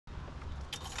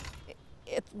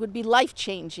it would be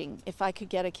life-changing if I could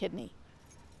get a kidney.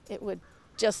 It would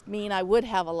just mean I would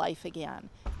have a life again.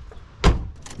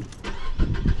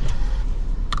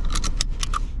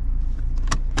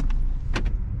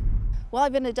 Well,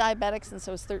 I've been a diabetic since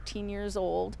I was 13 years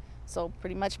old, so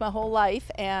pretty much my whole life,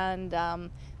 and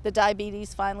the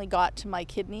diabetes finally got to my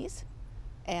kidneys,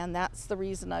 and that's the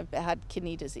reason I've had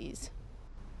kidney disease.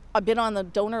 I've been on the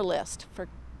donor list for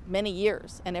many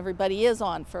years, and everybody is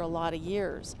on for a lot of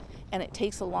years, and it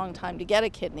takes a long time to get a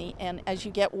kidney, and as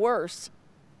you get worse,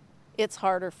 it's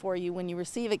harder for you when you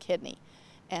receive a kidney.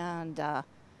 And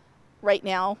right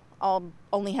now, I'll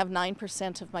only have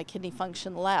 9% of my kidney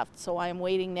function left, so I am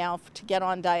waiting now to get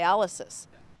on dialysis,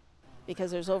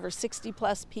 because there's over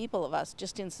 60+ people of us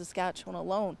just in Saskatchewan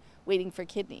alone waiting for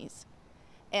kidneys.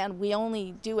 And we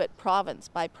only do it province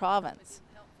by province.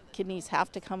 Kidneys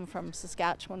have to come from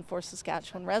Saskatchewan for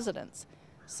Saskatchewan residents.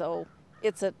 So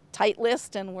it's a tight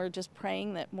list, and we're just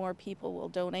praying that more people will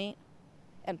donate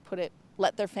and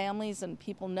let their families and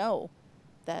people know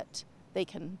that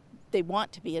they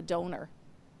want to be a donor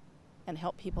and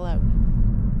help people out.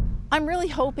 I'm really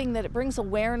hoping that it brings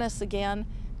awareness again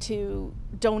to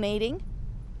donating,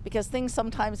 because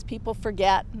sometimes people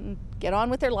forget and get on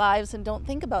with their lives and don't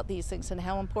think about these things and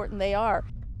how important they are.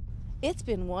 It's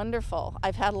been wonderful.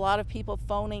 I've had a lot of people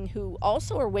phoning who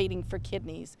also are waiting for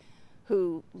kidneys,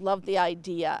 who loved the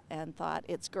idea and thought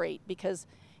it's great, because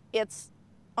it's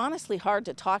honestly hard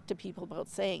to talk to people about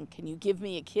saying, can you give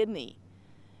me a kidney?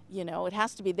 You know, it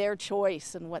has to be their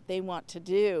choice and what they want to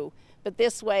do. But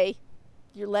this way,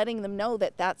 you're letting them know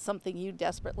that that's something you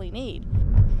desperately need.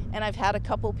 And I've had a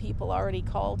couple people already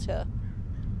call to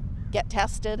get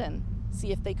tested and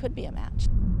see if they could be a match.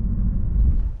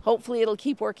 Hopefully it'll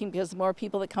keep working, because the more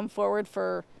people that come forward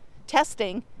for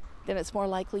testing, then it's more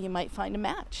likely you might find a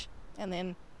match, and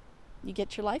then you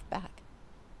get your life back.